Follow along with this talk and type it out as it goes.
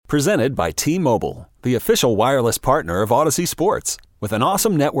Presented by T-Mobile, the official wireless partner of Odyssey Sports. With an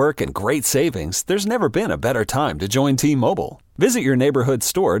awesome network and great savings, there's never been a better time to join T-Mobile. Visit your neighborhood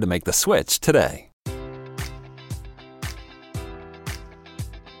store to make the switch today.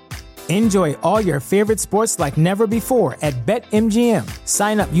 Enjoy all your favorite sports like never before at BetMGM.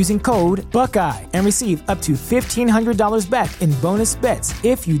 Sign up using code Buckeye and receive up to $1,500 back in bonus bets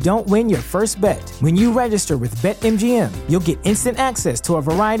if you don't win your first bet. When you register with BetMGM, you'll get instant access to a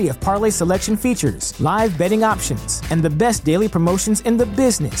variety of parlay selection features, live betting options, and the best daily promotions in the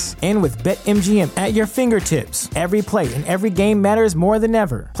business. And with BetMGM at your fingertips, every play and every game matters more than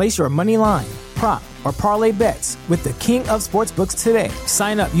ever. Place your money line, prop, or parlay bets with the king of sportsbooks today.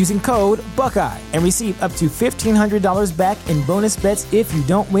 Sign up using code Buckeye and receive up to $1,500 back in bonus bets if you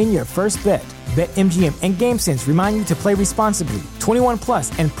don't win your first bet. BetMGM and GameSense remind you to play responsibly. 21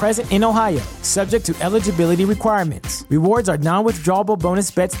 plus and present in Ohio, subject to eligibility requirements. Rewards are non-withdrawable bonus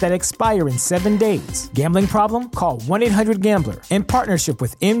bets that expire in 7 days. Gambling problem? Call 1-800-GAMBLER. In partnership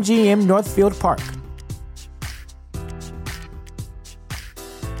with MGM Northfield Park.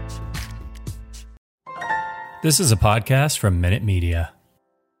 This is a podcast from Minute Media.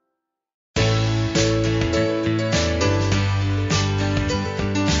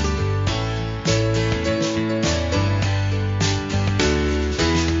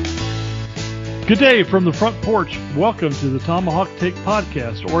 Good day from the front porch. Welcome to the Tomahawk Take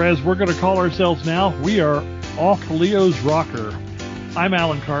Podcast, or as we're going to call ourselves now, we are Off Leo's Rocker. I'm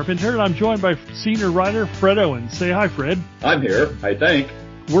Alan Carpenter, and I'm joined by senior writer Fred Owens. Say hi, Fred. I'm here, I think.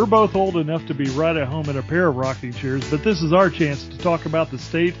 We're both old enough to be right at home in a pair of rocking chairs, but this is our chance to talk about the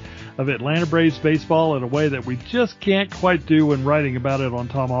state of Atlanta Braves baseball in a way that we just can't quite do when writing about it on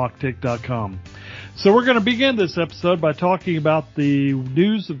TomahawkTake.com. So we're going to begin this episode by talking about the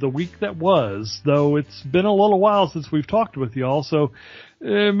news of the week that was, though it's been a little while since we've talked with y'all, so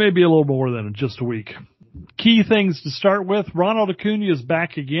maybe a little more than just a week. Key things to start with, Ronald Acuna is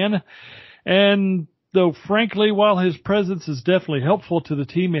back again, and though, frankly, while his presence is definitely helpful to the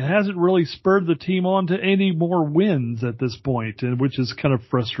team, it hasn't really spurred the team on to any more wins at this point, which is kind of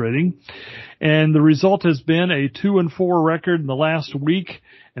frustrating. And the result has been a 2-4 record in the last week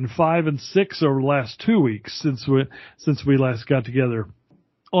and 5-6 over the last 2 weeks since we last got together.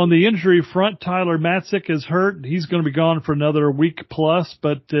 On the injury front, Tyler Matzek is hurt. He's going to be gone for another week plus,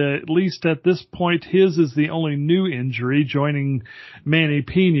 but at least at this point, his is the only new injury, joining Manny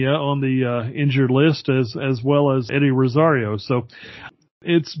Pena on the injured list as well as Eddie Rosario. So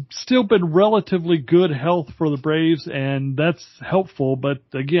it's still been relatively good health for the Braves, and that's helpful, but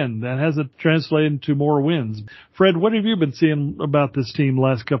again, that hasn't translated into more wins. Fred, what have you been seeing about this team the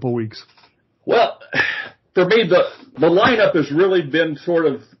last couple of weeks? Well, for me, the lineup has really been sort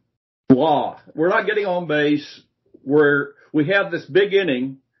of blah. We're not getting on base. We have this big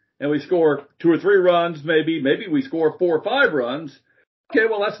inning and we score 2 or 3 runs, maybe we score 4 or 5 runs. Okay,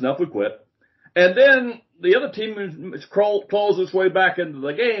 well, that's enough. We quit. And then the other team claws its way back into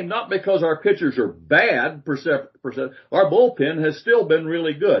the game, not because our pitchers are bad per se. Our bullpen has still been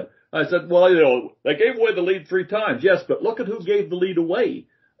really good. I said, well, they gave away the lead 3 times. Yes, but look at who gave the lead away.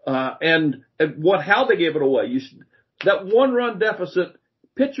 And how they gave it away. That 1-run deficit,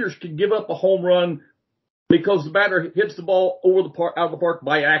 pitchers can give up a home run because the batter hits the ball out of the park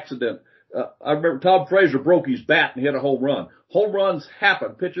by accident. I remember Tom Frazier broke his bat and hit a home run. Home runs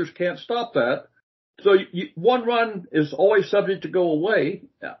happen. Pitchers can't stop that. So 1 run is always subject to go away.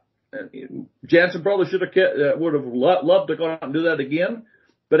 Jansen probably would have loved to go out and do that again,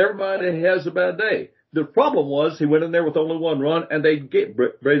 but everybody has a bad day. The problem was he went in there with only 1 run, and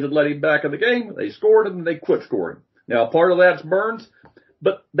Braves had let him back in the game. They scored him, and they quit scoring. Now, part of that's Burns,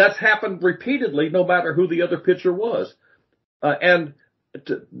 but that's happened repeatedly no matter who the other pitcher was. And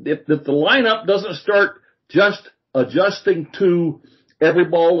if the lineup doesn't start just adjusting to every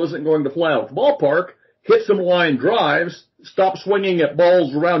ball isn't going to fly out of the ballpark, hit some line drives, stop swinging at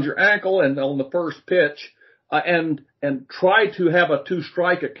balls around your ankle and on the first pitch, and try to have a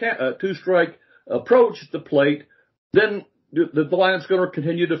two-strike approach at the plate, then the lineup's going to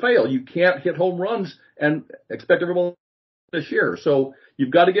continue to fail. You can't hit home runs and expect everyone this year. So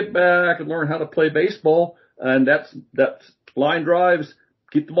you've got to get back and learn how to play baseball, and that's line drives,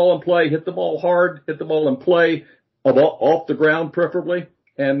 keep the ball in play, hit the ball hard, hit the ball in play, off the ground preferably,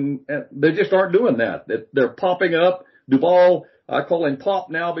 and they just aren't doing that. They're popping up. Duvall, I call him Pop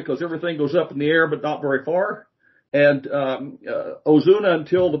now because everything goes up in the air but not very far. And Ozuna,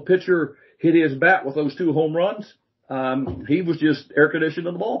 until the pitcher hit his bat with those 2 home runs, he was just air conditioned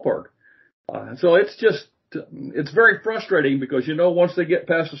in the ballpark. So it's very frustrating because, once they get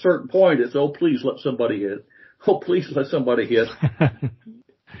past a certain point, it's, oh, please let somebody hit. Oh, please let somebody hit.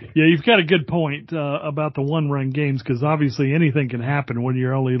 Yeah, you've got a good point about the one-run games, because obviously anything can happen when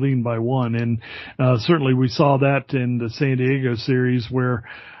you're only leading by one, and certainly we saw that in the San Diego series where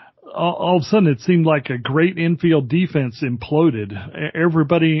all of a sudden it seemed like a great infield defense imploded.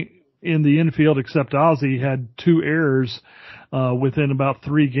 Everybody in the infield except Ozzie had 2 errors within about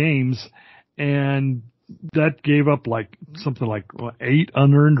 3 games, and that gave up something like 8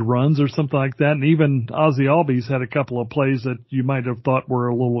 unearned runs or something like that. And even Ozzie Albies had a couple of plays that you might have thought were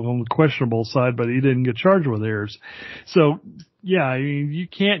a little on the questionable side, but he didn't get charged with errors. So, yeah, I mean, you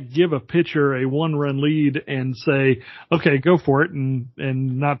can't give a pitcher a 1-run lead and say, okay, go for it, and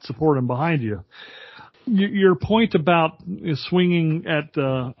not support him behind you. Your point about swinging at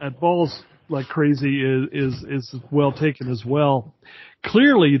balls like crazy is well taken as well.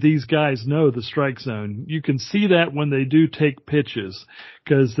 Clearly, these guys know the strike zone. You can see that when they do take pitches,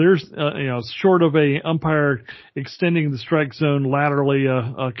 because there's, short of a umpire extending the strike zone laterally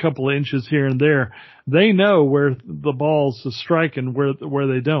a couple of inches here and there, they know where the ball's a strike and where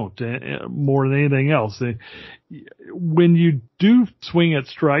they don't, more than anything else. When you do swing at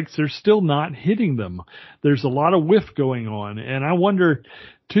strikes, they're still not hitting them. There's a lot of whiff going on, and I wonder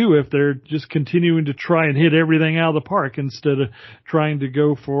too if they're just continuing to try and hit everything out of the park instead of trying to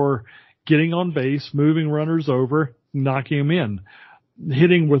go for getting on base, moving runners over, knocking them in.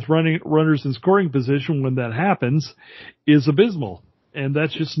 Hitting with runners in scoring position when that happens is abysmal, and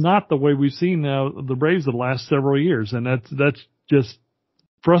that's just not the way we've seen the Braves the last several years, and that's just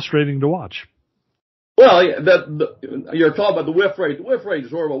frustrating to watch. Well, you're talking about the whiff rate. The whiff rate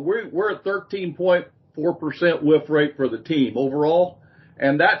is horrible. We're at 13.4% whiff rate for the team overall.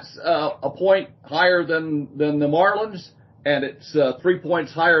 And that's a point higher than the Marlins, and it's 3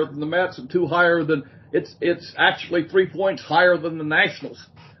 points higher than the Mets, and 2 higher than it's actually 3 points higher than the Nationals.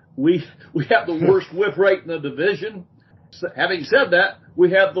 We have the worst whiff rate in the division. So, having said that,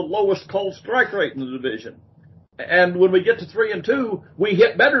 we have the lowest called strike rate in the division. And when we get to 3-2, we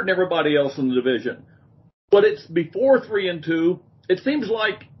hit better than everybody else in the division. But it's before 3-2. It seems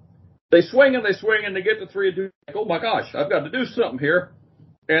like they swing and they get to 3-2. Like, oh my gosh, I've got to do something here.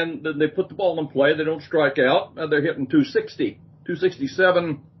 And then they put the ball in play. They don't strike out. They're hitting 260,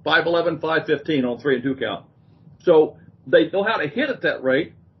 267, 511, 515 on 3-2 count. So they know how to hit at that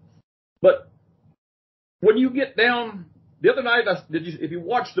rate. But when you get down, the other night, if you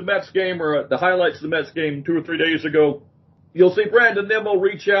watched the Mets game or the highlights of the Mets game 2 or 3 days ago, you'll see Brandon Nimmo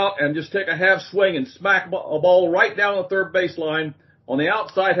reach out and just take a half swing and smack a ball right down the third baseline on the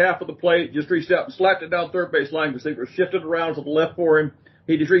outside half of the plate. Just reached out and slapped it down third baseline because they were shifted around to the left for him.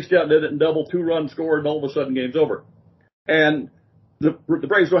 He just reached out and did it in double, 2-run score, and all of a sudden game's over. And the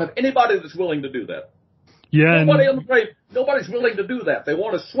Braves don't have anybody that's willing to do that. Yeah. Nobody on the Braves, nobody's willing to do that. They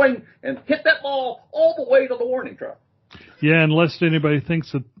want to swing and hit that ball all the way to the warning track. Yeah, unless anybody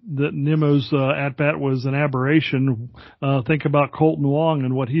thinks that Nimmo's at-bat was an aberration, think about Colton Wong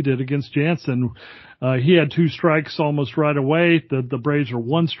and what he did against Jansen. He had 2 strikes almost right away. The Braves were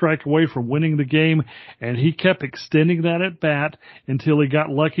 1 strike away from winning the game, and he kept extending that at-bat until he got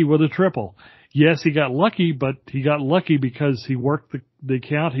lucky with a triple. Yes, he got lucky, but he got lucky because he worked the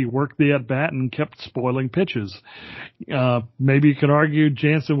count, he worked the at-bat, and kept spoiling pitches. Maybe you could argue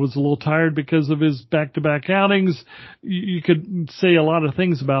Jansen was a little tired because of his back-to-back outings. You could say a lot of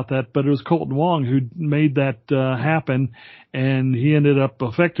things about that, but it was Colton Wong who made that happen, and he ended up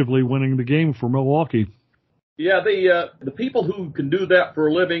effectively winning the game for Milwaukee. Yeah, the people who can do that for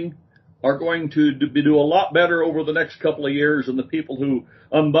a living are going to do a lot better over the next couple of years than the people who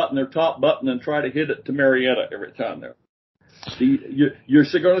unbutton their top button and try to hit it to Marietta every time there. You're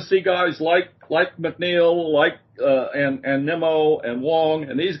going to see guys like McNeil, and Nimmo and Wong,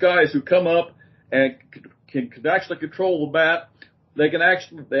 and these guys who come up and can actually control the bat. They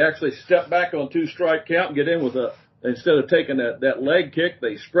actually step back on 2-strike count and get in with instead of taking that leg kick,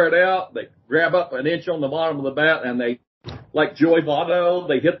 they spread out, they grab up an inch on the bottom of the bat, and they, like Joey Votto,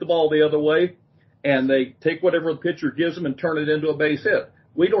 they hit the ball the other way, and they take whatever the pitcher gives them and turn it into a base hit.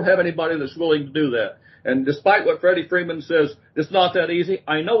 We don't have anybody that's willing to do that. And despite what Freddie Freeman says, it's not that easy.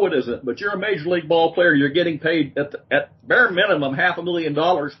 I know it isn't, but you're a major league ball player. You're getting paid at bare minimum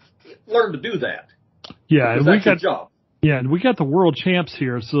 $500,000. Learn to do that. Yeah, and that's your job. Yeah, and we got the world champs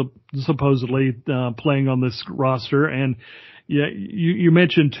here, supposedly playing on this roster, and Yeah, you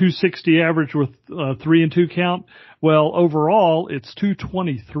mentioned 260 average with 3-2 count. Well, overall, it's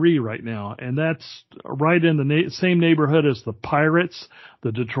 223 right now, and that's right in the same neighborhood as the Pirates,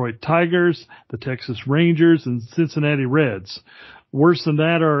 the Detroit Tigers, the Texas Rangers, and Cincinnati Reds. Worse than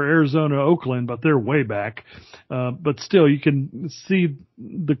that are Arizona, Oakland, but they're way back. But still, you can see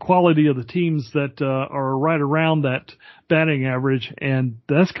the quality of the teams that are right around that batting average, and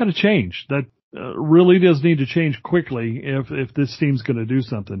that's got to change. That really does need to change quickly if this team's going to do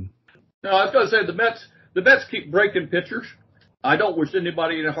something. No, I was going to say the Mets keep breaking pitchers. I don't wish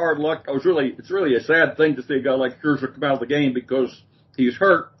anybody any hard luck. It's really a sad thing to see a guy like Scherzer come out of the game because he's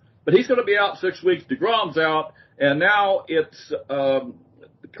hurt. But he's going to be out 6 weeks. DeGrom's out, and now it's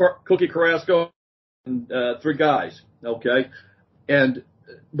Cookie Carrasco and 3 guys. Okay,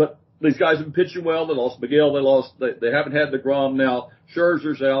 but these guys have been pitching well. They lost Miguel. They haven't had DeGrom now.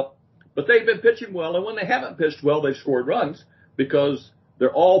 Scherzer's out. But they've been pitching well, and when they haven't pitched well, they've scored runs because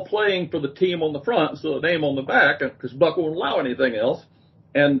they're all playing for the team on the front, so the name on the back, because Buck won't allow anything else.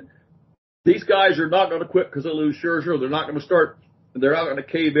 And these guys are not going to quit because they lose Scherzer. They're not going to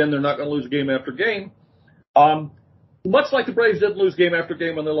cave in. They're not going to lose game after game. Much like the Braves didn't lose game after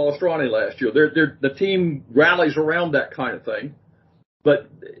game when they lost Ronnie last year. The team rallies around that kind of thing. But,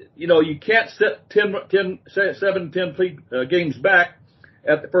 you can't sit 7, 10 games back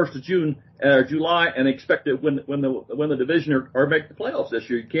at the 1st of June or July and expect to win the division or make the playoffs this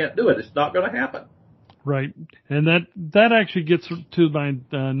year. You can't do it. It's not going to happen. Right. And that actually gets to my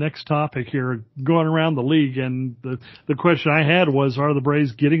next topic here, going around the league. And the question I had was, are the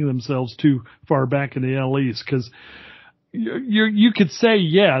Braves getting themselves too far back in the AL East? Because you could say,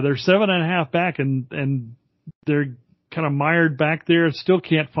 yeah, they're 7.5 back and they're kind of mired back there. Still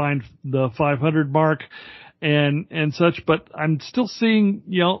can't find the 500 mark and such. But I'm still seeing,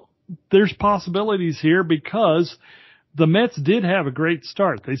 there's possibilities here because the Mets did have a great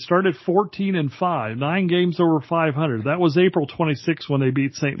start. They started 14-5, 9 games over 500. That was April 26th when they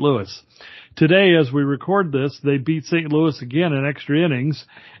beat St. Louis. Today, as we record this, they beat St. Louis again in extra innings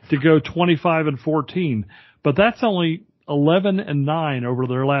to go 25-14. But that's only 11-9 over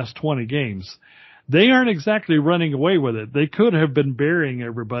their last 20 games. They aren't exactly running away with it. They could have been burying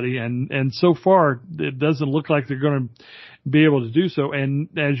everybody, and so far it doesn't look like they're going to be able to do so. And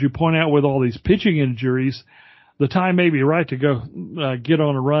as you point out, with all these pitching injuries, the time may be right to go get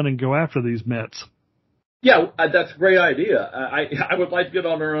on a run and go after these Mets. Yeah, that's a great idea. I would like to get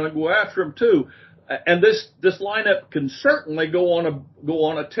on a run and go after them too. And this lineup can certainly go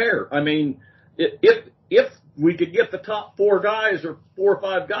on a tear. I mean, if we could get the top 4 guys or 4 or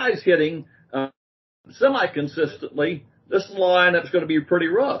 5 guys hitting semi-consistently, this lineup's going to be pretty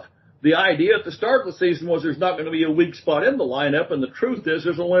rough. The idea at the start of the season was there's not going to be a weak spot in the lineup, and the truth is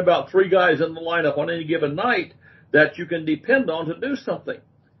there's only about 3 guys in the lineup on any given night that you can depend on to do something.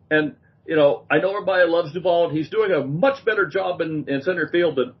 And, I know everybody loves Duvall, and he's doing a much better job in center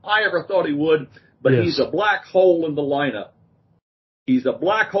field than I ever thought he would, but yes. He's a black hole in the lineup. He's a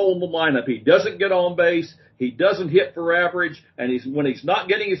black hole in the lineup. He doesn't get on base. He doesn't hit for average, and when he's not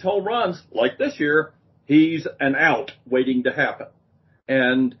getting his home runs, like this year, he's an out waiting to happen.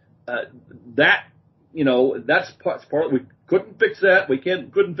 And that's part. We couldn't fix that. We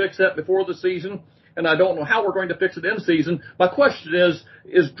couldn't fix that before the season, and I don't know how we're going to fix it in season. My question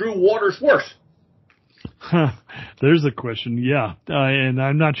is Drew Waters worse? There's a question, yeah, and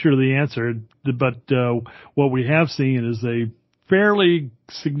I'm not sure the answer, but what we have seen is a fairly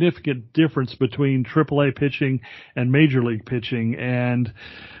significant difference between AAA pitching and Major League pitching. And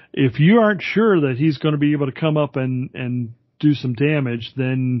if you aren't sure that he's going to be able to come up and do some damage,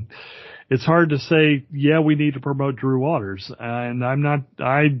 then it's hard to say, yeah, we need to promote Drew Waters. And I'm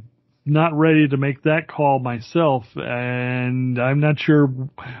not ready to make that call myself. And I'm not sure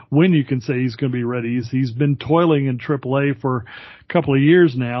when you can say he's going to be ready. He's been toiling in AAA for a couple of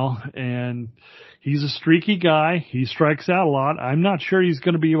years now, and he's a streaky guy. He strikes out a lot. I'm not sure he's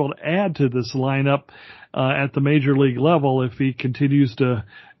going to be able to add to this lineup at the Major League level if he continues to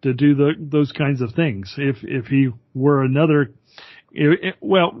do those kinds of things. If he were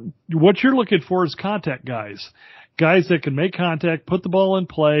what you're looking for is contact guys that can make contact, put the ball in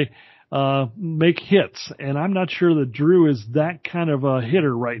play, make hits. And I'm not sure that Drew is that kind of a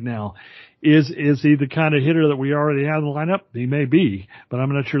hitter right now. Is he the kind of hitter that we already have in the lineup? He may be, but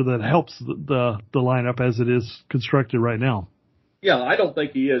I'm not sure that helps the lineup as it is constructed right now. Yeah, I don't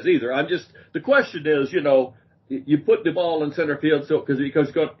think he is either. The question is, you put the ball in center field because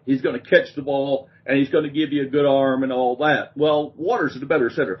he's going to catch the ball and he's going to give you a good arm and all that. Well, Waters is a better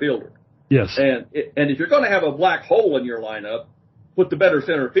center fielder. Yes. And if you're going to have a black hole in your lineup, put the better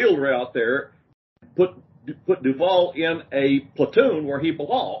center fielder out there, put put Duvall in a platoon where he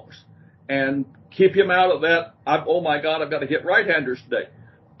belongs and keep him out of that. Oh my God, I've got to hit right-handers today.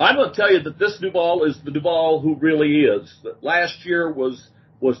 I'm going to tell you that this Duvall is the Duvall who really is. That last year was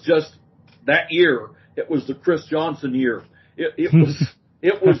just that year. It was the Chris Johnson year. It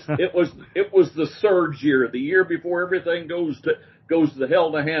was the surge year, the year before everything goes to the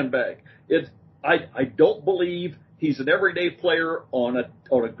hell in a handbag. I don't believe he's an everyday player on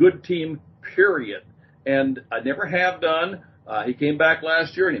a good team, period. And I never have done. He came back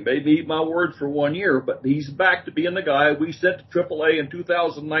last year and he made me eat my words for 1 year, but he's back to being the guy we sent to AAA in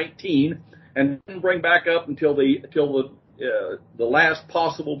 2019 and didn't bring back up until the last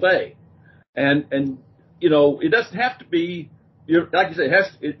possible day. And you know, it doesn't have to be, like you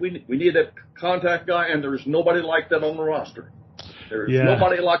say, we need a contact guy, and there's nobody like that on the roster. There's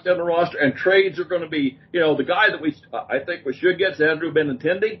nobody like that on the roster, and trades are going to be, the guy that I think we should get is Andrew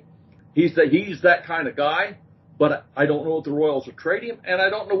Benintendi. He's that kind of guy, but I don't know if the Royals will trade him, and I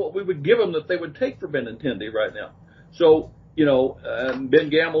don't know what we would give him that they would take for Benintendi right now. So, Ben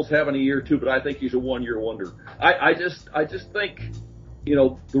Gamble's having a year too, but I think he's a 1 year wonder. I just think,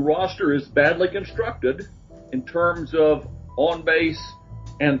 the roster is badly constructed in terms of on base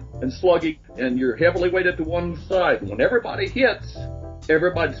and slugging, and you're heavily weighted to one side. When everybody hits,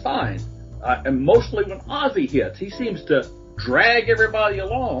 everybody's fine. And mostly when Ozzie hits, he seems to drag everybody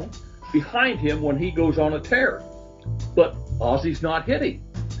along behind him when he goes on a tear. But Ozzie's not hitting.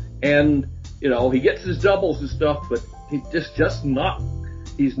 And, he gets his doubles and stuff, but he's just not,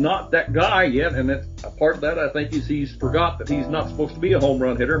 he's not that guy yet. And a part of that, I think, is he's forgot that he's not supposed to be a home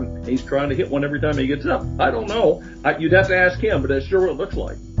run hitter. And he's trying to hit one every time he gets up. I don't know. You'd have to ask him, but that's sure what it looks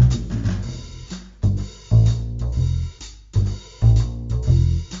like.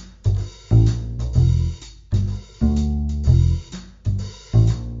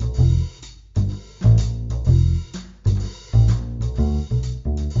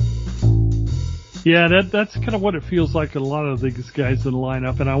 Yeah, that's kind of what it feels like in a lot of these guys in the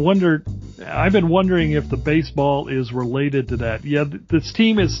lineup. And I've been wondering if the baseball is related to that. Yeah, this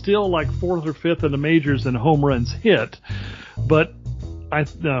team is still like 4th or 5th in the majors in home runs hit, but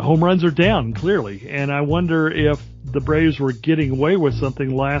home runs are down clearly. And I wonder if the Braves were getting away with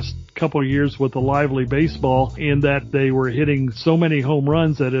something last couple of years with the lively baseball, in that they were hitting so many home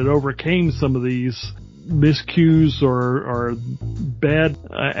runs that it overcame some of these miscues or bad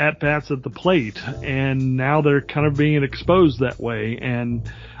at-bats at the plate, and now they're kind of being exposed that way. And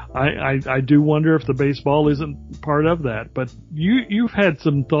I do wonder if the baseball isn't part of that. But you've had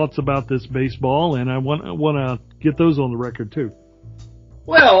some thoughts about this baseball, and I want to get those on the record too.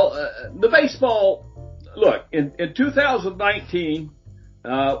 Well, the baseball, look, in 2019,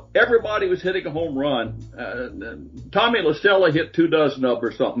 everybody was hitting a home run. Tommy La Stella hit 24 of them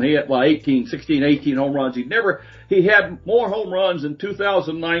or something. He had 16, 18 home runs. He had more home runs in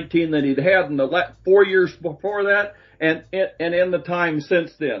 2019 than he'd had in the 4 years before that, and in the time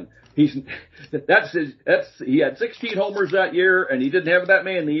since then. He had 16 homers that year, and he didn't have that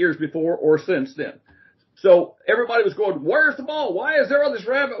many in the years before or since then. So everybody was going, where's the ball? Why is there all this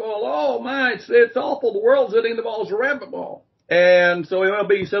rabbit ball? Oh my, it's awful. The world's hitting the ball as a rabbit ball. And so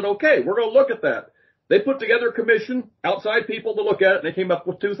MLB said, okay, we're going to look at that. They put together a commission, outside people to look at it, and they came up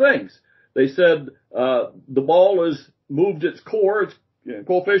with two things. They said the ball has moved its core, its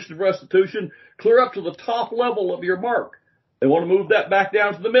coefficient of restitution, clear up to the top level of your mark. They want to move that back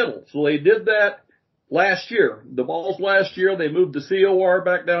down to the middle. So they did that last year. The balls last year, they moved the COR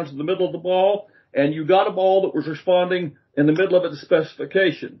back down to the middle of the ball, and you got a ball that was responding in the middle of its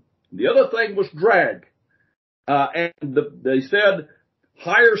specification. The other thing was drag. They said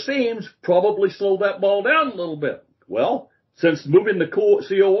higher seams probably slow that ball down a little bit. Well, since moving the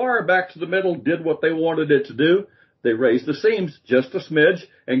COR back to the middle did what they wanted it to do, they raised the seams just a smidge,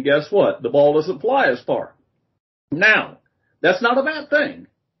 and guess what? The ball doesn't fly as far. Now, that's not a bad thing.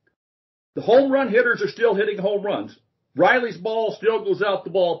 The home run hitters are still hitting home runs. Riley's ball still goes out the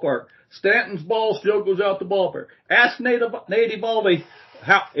ballpark. Stanton's ball still goes out the ballpark. Ask Nate Eovaldi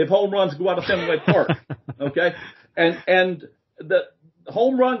if home runs go out of Fenway Park. Okay? And the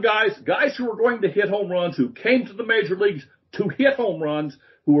home run guys who are going to hit home runs, who came to the major leagues to hit home runs,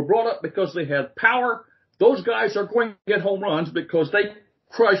 who were brought up because they had power, those guys are going to get home runs because they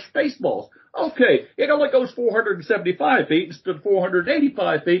crush baseballs. Okay, it only goes 475 feet instead of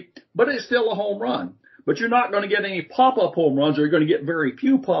 485 feet, but it's still a home run. But you're not going to get any pop-up home runs, or you're going to get very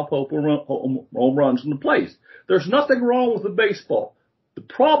few pop-up home runs in the place. There's nothing wrong with the baseball. The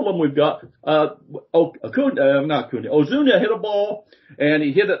problem we've got, Ozuna hit a ball, and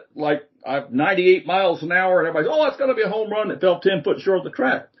he hit it like 98 miles an hour, and everybody's, oh, it's going to be a home run. It fell 10 foot short of the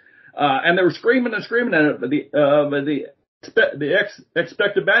track. And they were screaming and screaming at it, but the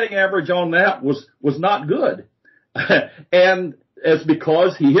expected batting average on that was not good. And it's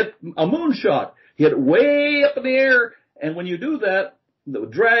because he hit a moonshot. He hit it way up in the air. And when you do that, the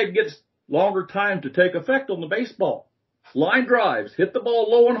drag gets longer time to take effect on the baseball. Line drives, hit the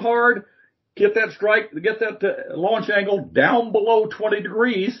ball low and hard, get that strike, get that launch angle down below 20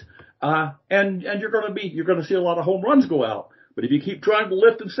 degrees, and you're going to see a lot of home runs go out. But if you keep trying to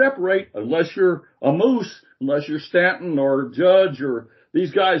lift and separate, unless you're a Moose, unless you're Stanton or Judge or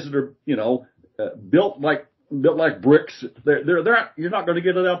these guys that are, built like bricks, you're not going to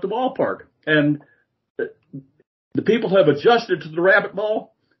get it out the ballpark. And the people have adjusted to the rabbit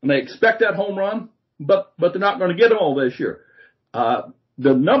ball, and they expect that home run, but they're not going to get them all this year. The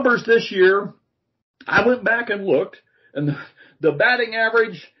numbers this year, I went back and looked, and the batting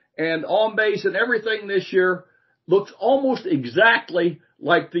average and on base and everything this year looks almost exactly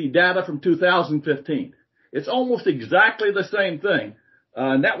like the data from 2015. It's almost exactly the same thing.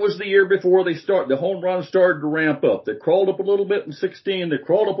 And that was the year before the home runs started to ramp up. They crawled up a little bit in 16. They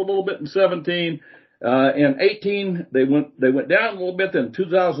crawled up a little bit in 17. In 18, they went down a little bit. Then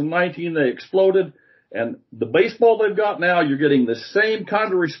 2019, they exploded. And the baseball they've got now, you're getting the same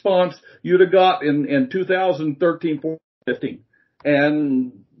kind of response you'd have got in 2013, 14, 15.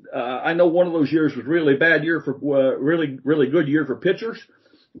 And I know one of those years was really bad year for really good year for pitchers.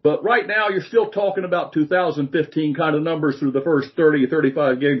 But right now, you're still talking about 2015 kind of numbers through the first 30 or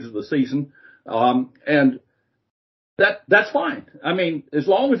 35 games of the season. And that's fine. I mean, as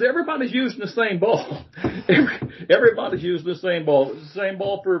long as everybody's using the same ball, everybody's using the same ball. It's the same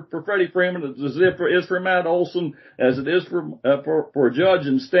ball for Freddie Freeman as it is for Matt Olson, as it is for Judge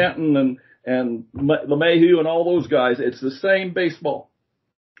and Stanton and LeMahieu and all those guys. It's the same baseball.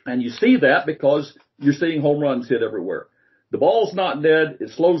 And you see that because you're seeing home runs hit everywhere. The ball's not dead. It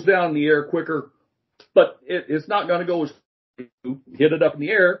slows down in the air quicker, but it's not going to go as you hit it up in the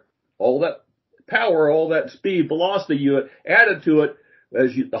air. All that power, all that speed, velocity you added to it,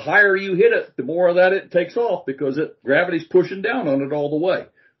 the higher you hit it, the more of that it takes off because gravity's pushing down on it all the way.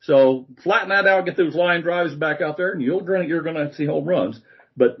 So flatten that out, get those line drives back out there, and you're going to see home runs.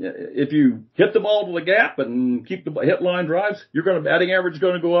 But if you hit the ball to the gap and keep the hit line drives, batting average is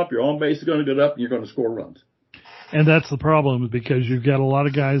going to go up, your on base is going to go up, and you're going to score runs. And that's the problem because you've got a lot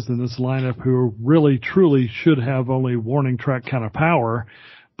of guys in this lineup who really, truly should have only warning track kind of power,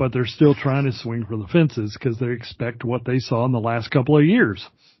 but they're still trying to swing for the fences because they expect what they saw in the last couple of years.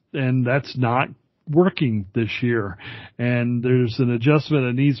 And that's not working this year. And there's an adjustment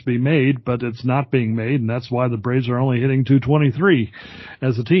that needs to be made, but it's not being made, and that's why the Braves are only hitting 223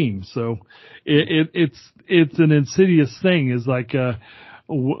 as a team. So it's an insidious thing. Is like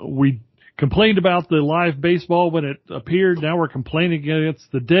we complained about the live baseball when it appeared. Now we're complaining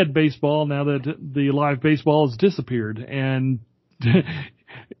against the dead baseball now that the live baseball has disappeared. And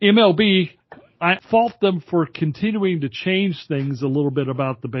MLB, I fault them for continuing to change things a little bit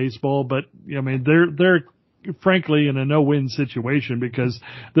about the baseball, but I mean, they're frankly in a no-win situation because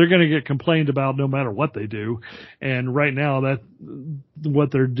they're going to get complained about no matter what they do. And right now that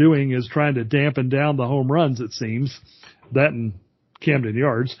what they're doing is trying to dampen down the home runs, it seems. That and Camden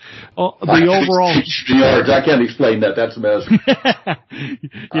Yards. The overall yards, I can't explain that. That's a mess.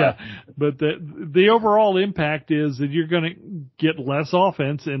 Yeah, but the overall impact is that you're going to get less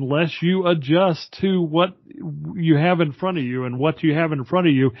offense unless you adjust to what you have in front of you, and what you have in front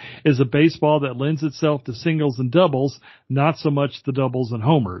of you is a baseball that lends itself to singles and doubles, not so much the doubles and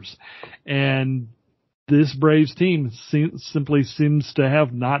homers. And this Braves team simply seems to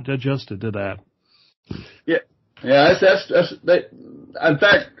have not adjusted to that. Yeah. Yeah, in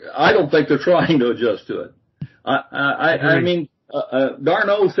fact, I don't think they're trying to adjust to it. I mean,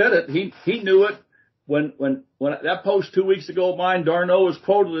 Darno said it. He knew it when that post 2 weeks ago of mine, Darno was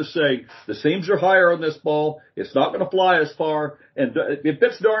quoted as saying, the seams are higher on this ball. It's not going to fly as far. And it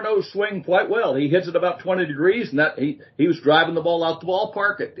fits Darno's swing quite well. He hits it about 20 degrees, and that he was driving the ball out the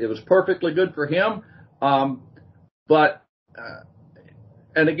ballpark. It was perfectly good for him.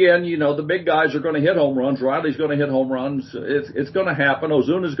 And again, the big guys are going to hit home runs. Riley's going to hit home runs. It's going to happen.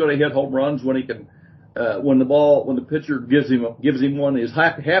 Ozuna's going to hit home runs when he can, when the pitcher gives him one in his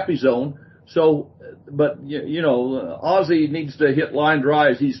happy zone. So, but Ozzie needs to hit line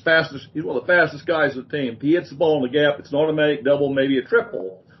drives. He's one of the fastest guys in the team. If he hits the ball in the gap, it's an automatic double, maybe a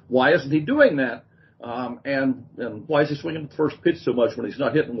triple. Why isn't he doing that? And why is he swinging the first pitch so much when he's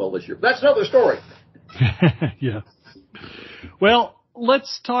not hitting well this year? But that's another story. Yeah. Well,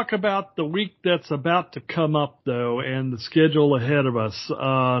 let's talk about the week that's about to come up, though, and the schedule ahead of us.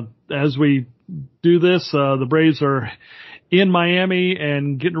 As we do this, the Braves are in Miami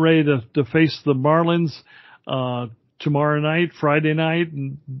and getting ready to face the Marlins tomorrow night, Friday night.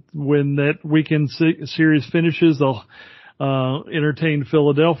 And when that weekend series finishes, they'll entertain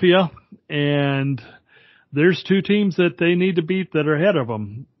Philadelphia. And there's two teams that they need to beat that are ahead of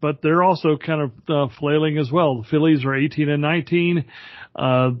them, but they're also kind of flailing as well. The Phillies are 18-19.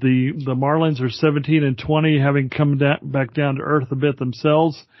 The Marlins are 17-20, having come back down to earth a bit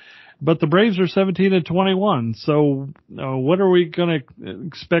themselves. But the Braves are 17-21. So what are we going to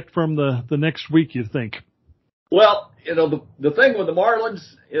expect from the next week, you think? Well, the thing with the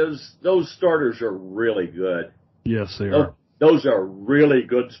Marlins is those starters are really good. Yes, they are. Those are really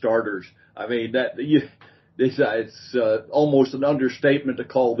good starters. I mean, it's almost an understatement to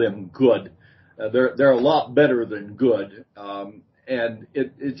call them good. They're a lot better than good. And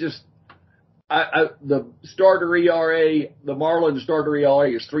it just, the starter ERA, the Marlins starter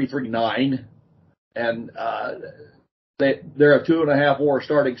ERA is 3.39, and they're a 2.5 WAR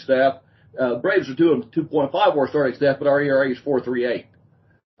starting staff. Braves are 2.5 WAR starting staff, but our ERA is 4.38.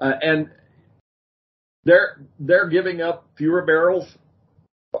 And they're giving up fewer barrels,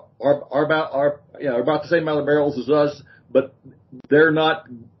 are about the same amount of barrels as us, but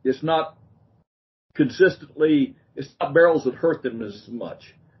it's not barrels that hurt them as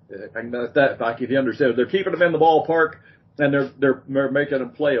much. If you understand, they're keeping them in the ballpark and they're making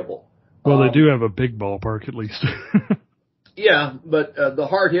them playable. Well, they do have a big ballpark at least. Yeah, but the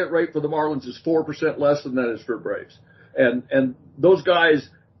hard hit rate for the Marlins is 4% less than that is for Braves. And those guys,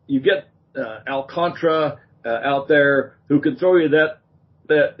 you get Alcantara out there who can throw you that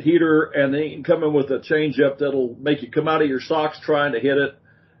heater, and they can come in with a changeup that'll make you come out of your socks trying to hit it.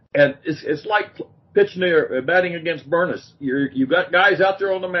 And it's like pitching or batting against Burness. You've got guys out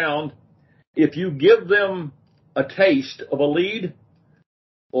there on the mound. If you give them a taste of a lead,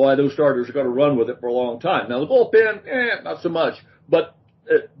 boy, those starters are going to run with it for a long time. Now the bullpen, not so much, but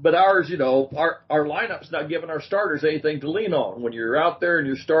ours, our lineup's not giving our starters anything to lean on. When you're out there and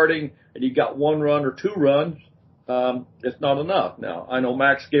you're starting and you got 1 run or 2 runs, it's not enough. Now I know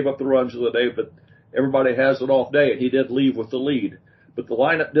Max gave up the runs of the day, but everybody has an off day, and he did leave with the lead. But the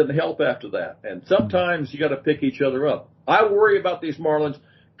lineup didn't help after that. And sometimes you got to pick each other up. I worry about these Marlins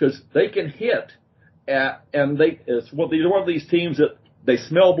because they can hit it's one of these teams that they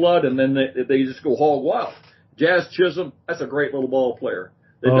smell blood and then they just go hog wild. Jazz Chisholm, that's a great little ball player.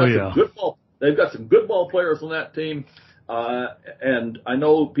 They've got some good ball players on that team. And I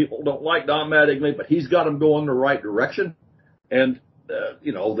know people don't like Don Mattingly, but he's got them going the right direction. And,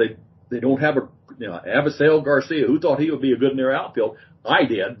 they don't have Avisail Garcia, who thought he would be a good near outfield. I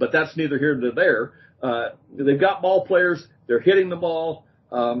did, but that's neither here nor there. They've got ball players. They're hitting the ball.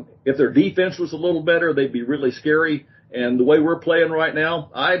 If their defense was a little better, they'd be really scary. And the way we're playing right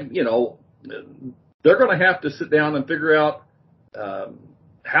now, they're going to have to sit down and figure out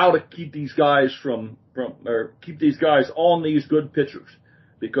how to keep these guys keep these guys on these good pitchers,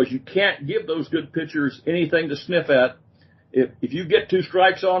 because you can't give those good pitchers anything to sniff at. If you get 2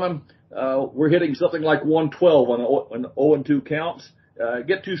 strikes on them, we're hitting something like 112 on 0-2 counts.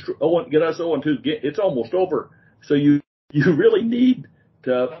 Get us 0-2, it's almost over. So you really need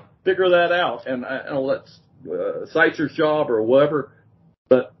to figure that out. And I know that's Seitzer's job or whatever,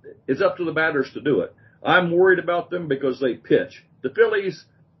 but it's up to the batters to do it. I'm worried about them because they pitch. The Phillies,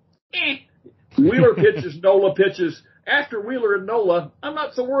 Wheeler pitches, Nola pitches. After Wheeler and Nola, I'm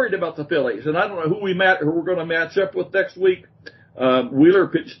not so worried about the Phillies. And I don't know who we're going to match up with next week. Wheeler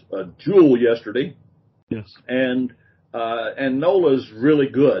pitched a jewel yesterday. Yes. And Nola's really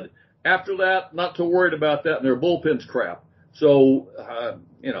good. After that, not too worried about that, and their bullpen's crap. So,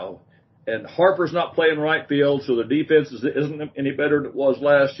 and Harper's not playing right field, so their defense isn't any better than it was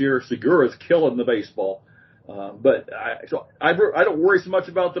last year. Segura's killing the baseball. But I don't worry so much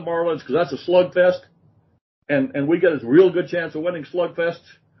about the Marlins because that's a slugfest, and we got a real good chance of winning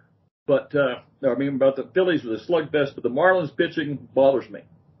slugfests. But about the Phillies with a slugfest, but the Marlins pitching bothers me.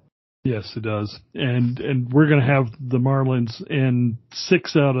 Yes, it does. And we're going to have the Marlins in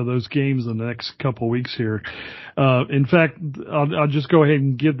 6 out of those games in the next couple of weeks here. In fact, I'll just go ahead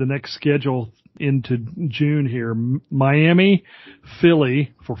and give the next schedule into June here. Miami,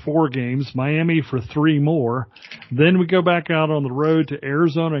 Philly for 4 games, Miami for 3 more. Then we go back out on the road to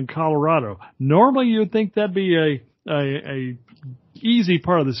Arizona and Colorado. Normally you'd think that'd be a easy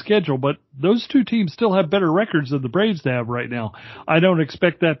part of the schedule, but those 2 teams still have better records than the Braves have right now. I don't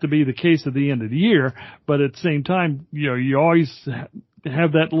expect that to be the case at the end of the year, but at the same time, you always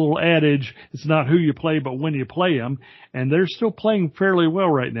have that little adage, it's not who you play, but when you play them. And they're still playing fairly well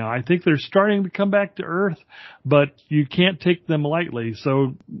right now. I think they're starting to come back to earth, but you can't take them lightly.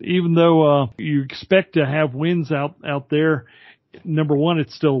 So even though you expect to have wins out there, number one,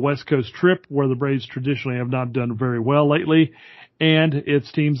 it's still a West Coast trip where the Braves traditionally have not done very well lately, and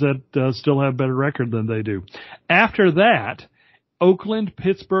it's teams that still have better record than they do. After that, Oakland,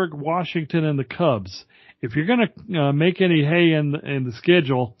 Pittsburgh, Washington, and the Cubs. If you're going to make any hay in the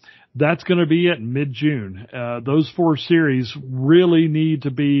schedule, that's going to be it in mid-June. Those 4 series really need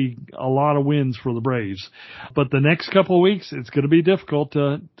to be a lot of wins for the Braves. But the next couple of weeks, it's going to be difficult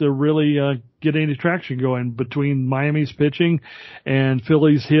to really get any traction going between Miami's pitching and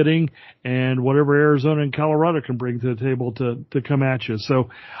Philly's hitting and whatever Arizona and Colorado can bring to the table to come at you. So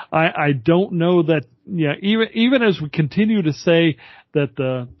I don't know that, even as we continue to say that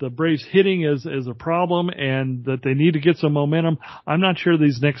the Braves hitting is a problem and that they need to get some momentum, I'm not sure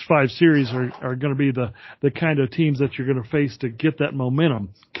these next 5 series are going to be the kind of teams that you're going to face to get that momentum,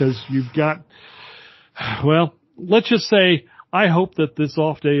 because you've got, well, let's just say I hope that this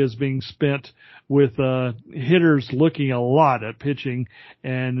off day is being spent with hitters looking a lot at pitching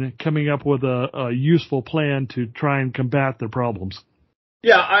and coming up with a useful plan to try and combat their problems.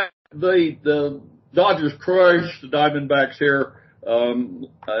 Yeah, the Dodgers crushed the Diamondbacks here.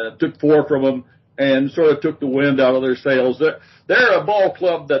 Took 4 from them and sort of took the wind out of their sails. They're a ball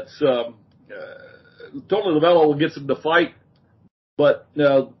club that's Tony LaVello gets them to fight, but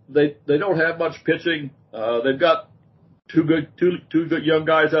they don't have much pitching. They've got two good young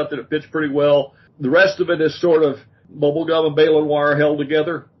guys out there that pitch pretty well. The rest of it is sort of bubblegum and baling wire held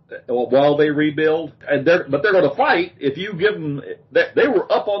together while they rebuild. But they're going to fight if you give them. They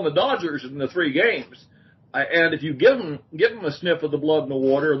were up on the Dodgers in the 3 games. And if you give them a sniff of the blood in the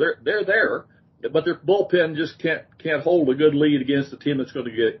water, they're there, but their bullpen just can't hold a good lead against the team that's going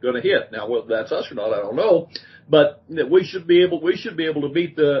to hit. Now, whether that's us or not, I don't know, but we should be able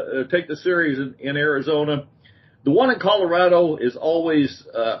to take the series in Arizona. The one in Colorado is always,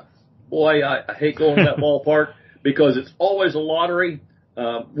 I hate going to that ballpark because it's always a lottery.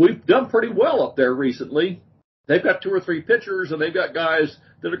 We've done pretty well up there recently. They've got 2 or 3 pitchers, and they've got guys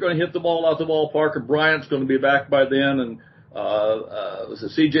that are going to hit the ball out the ballpark, and Bryant's going to be back by then. And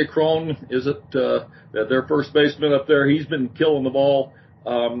C.J. Cron is their first baseman up there. He's been killing the ball.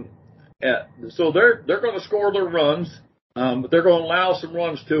 So they're going to score their runs, but they're going to allow some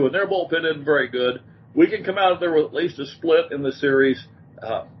runs too. And their bullpen isn't very good. We can come out of there with at least a split in the series,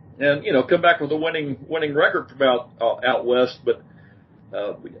 and come back with a winning record from out west. But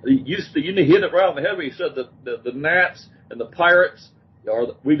you hit it right on the head when you said that the Nats and the Pirates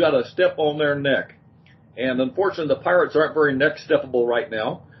we got to step on their neck. And unfortunately, the Pirates aren't very neck steppable right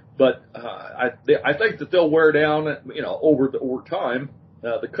now. But I think that they'll wear down, over time.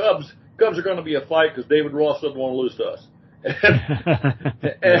 The Cubs are going to be a fight because David Ross doesn't want to lose to us.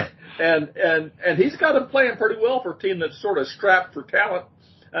 and he's got them playing pretty well for a team that's sort of strapped for talent.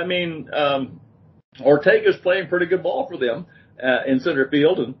 I mean, Ortega's playing pretty good ball for them in center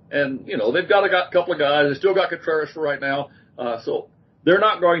field, and they've got a couple of guys. They still got Contreras for right now, so they're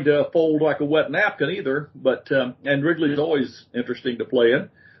not going to fold like a wet napkin either. But and Wrigley's always interesting to play in.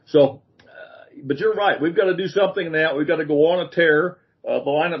 So, but you're right. We've got to do something now. We've got to go on a tear. The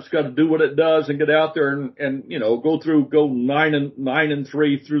lineup's got to do what it does and get out there and go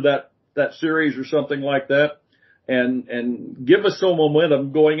 9-3 through that series or something like that, and give us some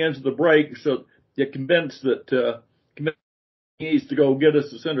momentum going into the break. So you're convinced that he needs to go get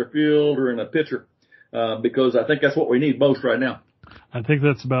us a center fielder and a pitcher, because I think that's what we need most right now. I think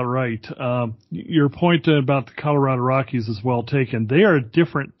that's about right. Your point about the Colorado Rockies is well taken. They are a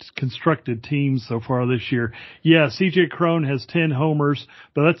different constructed team so far this year. Yeah, C.J. Cron has 10 homers,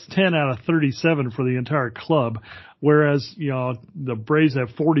 but that's 10 out of 37 for the entire club, whereas, the Braves have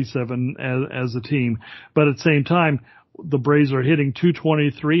 47 as a team. But at the same time, the Braves are hitting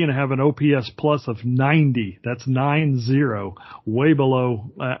 .223 and have an OPS plus of 90. That's 90, way below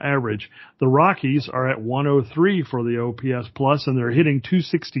average. The Rockies are at 103 for the OPS plus, and they're hitting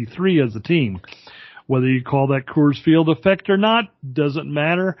 .263 as a team. Whether you call that Coors Field effect or not, doesn't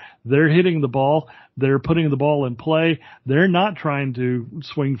matter. They're hitting the ball. They're putting the ball in play. They're not trying to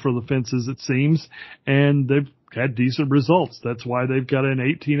swing for the fences, it seems, and they've had decent results. That's why they've got an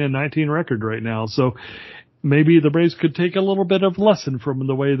 18-19 record right now. So maybe the Braves could take a little bit of lesson from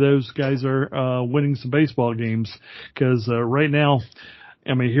the way those guys are winning some baseball games, because right now,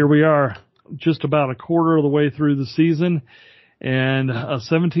 here we are just about a quarter of the way through the season, and a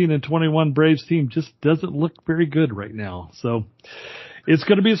 17-21 Braves team just doesn't look very good right now. So it's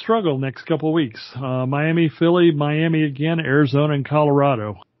going to be a struggle next couple of weeks. Miami, Philly, Miami again, Arizona, and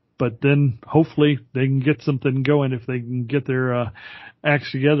Colorado. But then hopefully they can get something going if they can get their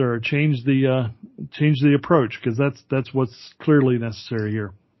acts together or change the approach, because that's what's clearly necessary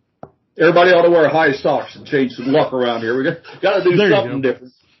here. Everybody ought to wear high socks and change some luck around here. We got to do something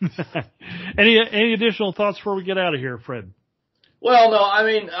different. Any additional thoughts before we get out of here, Fred? Well, no, I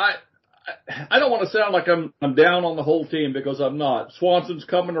mean, I don't want to sound like I'm down on the whole team, because I'm not. Swanson's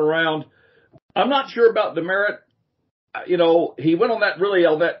coming around. I'm not sure about Demerit. You know, he went on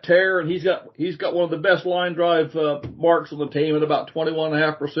that tear, and he's got one of the best line drive marks on the team at about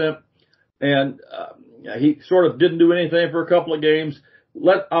 21.5%. And he sort of didn't do anything for a couple of games.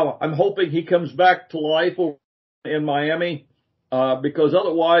 I'm hoping he comes back to life in Miami, because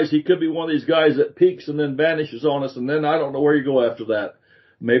otherwise he could be one of these guys that peaks and then vanishes on us, and then I don't know where you go after that.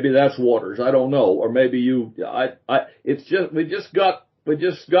 Maybe that's Waters. I don't know. Or maybe we just got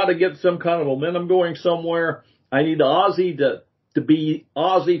to get some kind of momentum going somewhere. I need Ozzie to be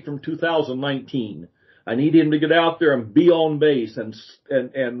Ozzie from 2019. I need him to get out there and be on base and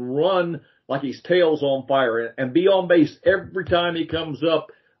run like his tail's on fire and be on base every time he comes up,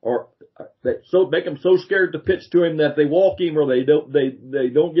 or so make him so scared to pitch to him that they walk him or they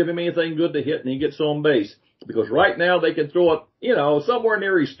don't give him anything good to hit and he gets on base. Because right now they can throw it, somewhere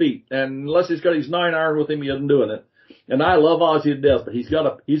near his feet, and unless he's got his 9-iron with him, he isn't doing it. And I love Ozzie to death, but he's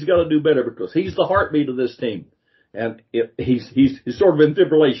got to do better, because he's the heartbeat of this team. And he's sort of in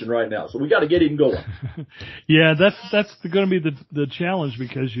fibrillation right now, so we got to get him going. Yeah, that's going to be the challenge,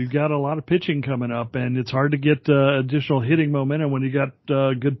 because you've got a lot of pitching coming up, and it's hard to get additional hitting momentum when you got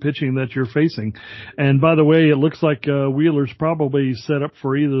good pitching that you're facing. And by the way, it looks like Wheeler's probably set up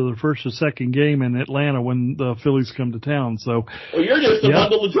for either the first or second game in Atlanta when the Phillies come to town. So, well, you're just a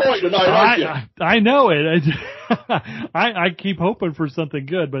bundle of joy tonight, aren't you? I know it. I keep hoping for something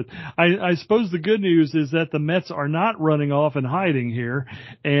good, but I suppose the good news is that the Mets are not running off and hiding here,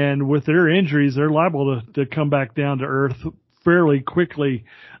 and with their injuries, they're liable to come back down to earth fairly quickly.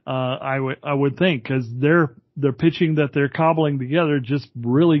 I would think, because their pitching that they're cobbling together just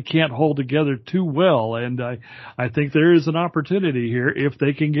really can't hold together too well, and I think there is an opportunity here if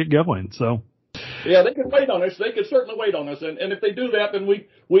they can get going. So. Yeah, they can wait on us. They can certainly wait on us, and if they do that, then we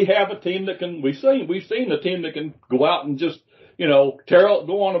have a team that can. We've seen a team that can go out and just go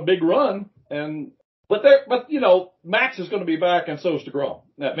on a big run. But Max is going to be back, and so is DeGrom.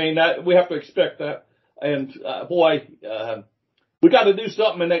 I mean, that we have to expect that. And we got to do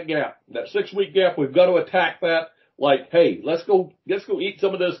something in that gap, that 6-week gap. We've got to attack that. Like, hey, let's go eat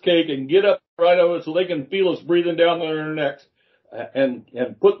some of this cake and get up right over it so they can feel us breathing down their necks. And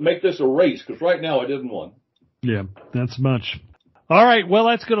make this a race, because right now it isn't one. Yeah, that's much. All right, well,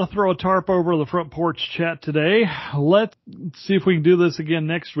 that's going to throw a tarp over the front porch chat today. Let's see if we can do this again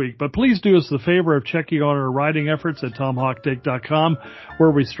next week. But please do us the favor of checking out our writing efforts at TomahawkTake.com,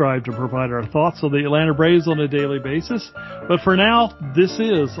 where we strive to provide our thoughts on the Atlanta Braves on a daily basis. But for now, this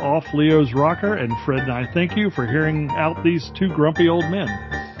is Off Leo's Rocker, and Fred and I thank you for hearing out these two grumpy old men.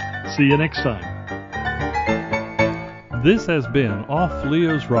 See you next time. This has been Off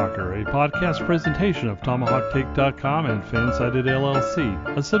Leo's Rocker, a podcast presentation of TomahawkTake.com and Fansided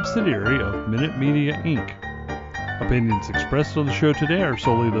LLC, a subsidiary of Minute Media, Inc. Opinions expressed on the show today are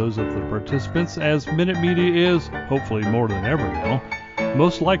solely those of the participants, as Minute Media is, hopefully more than ever now,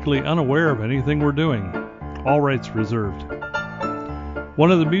 most likely unaware of anything we're doing. All rights reserved.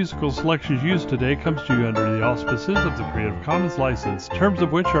 One of the musical selections used today comes to you under the auspices of the Creative Commons license, terms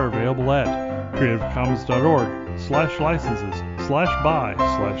of which are available at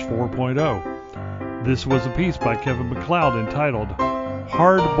creativecommons.org/licenses/by/4.0. This was a piece by Kevin MacLeod entitled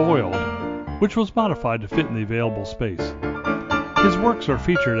Hard Boiled, which was modified to fit in the available space. His works are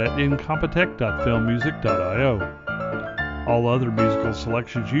featured at incompetech.filmmusic.io. All other musical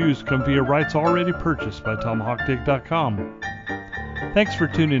selections used come via rights already purchased by TomahawkTake.com. Thanks for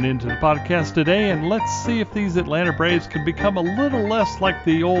tuning in to the podcast today, and let's see if these Atlanta Braves can become a little less like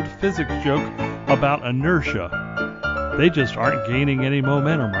the old physics joke about inertia. They just aren't gaining any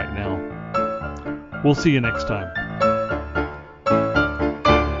momentum right now. We'll see you next time.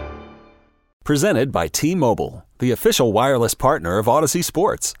 Presented by T-Mobile, the official wireless partner of Odyssey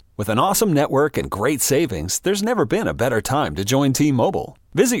Sports. With an awesome network and great savings, there's never been a better time to join T-Mobile.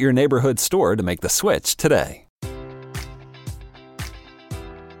 Visit your neighborhood store to make the switch today.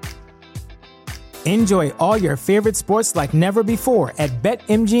 Enjoy all your favorite sports like never before at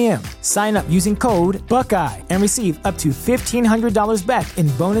BetMGM. Sign up using code Buckeye and receive up to $1,500 back in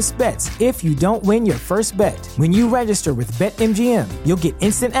bonus bets if you don't win your first bet. When you register with BetMGM, you'll get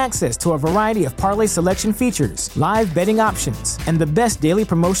instant access to a variety of parlay selection features, live betting options, and the best daily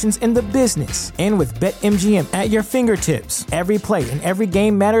promotions in the business. And with BetMGM at your fingertips, every play and every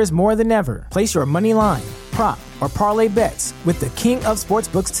game matters more than ever. Place your money line, prop, or parlay bets with the king of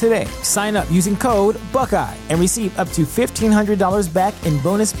sportsbooks today. Sign up using code Buckeye and receive up to $1,500 back in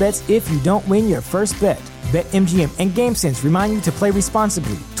bonus bets if you don't win your first bet. BetMGM and GameSense remind you to play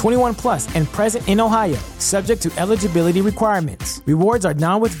responsibly. 21 plus and present in Ohio, subject to eligibility requirements. Rewards are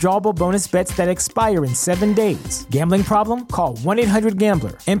non-withdrawable bonus bets that expire in 7 days. Gambling problem? Call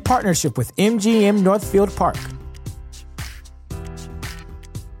 1-800-GAMBLER in partnership with MGM Northfield Park.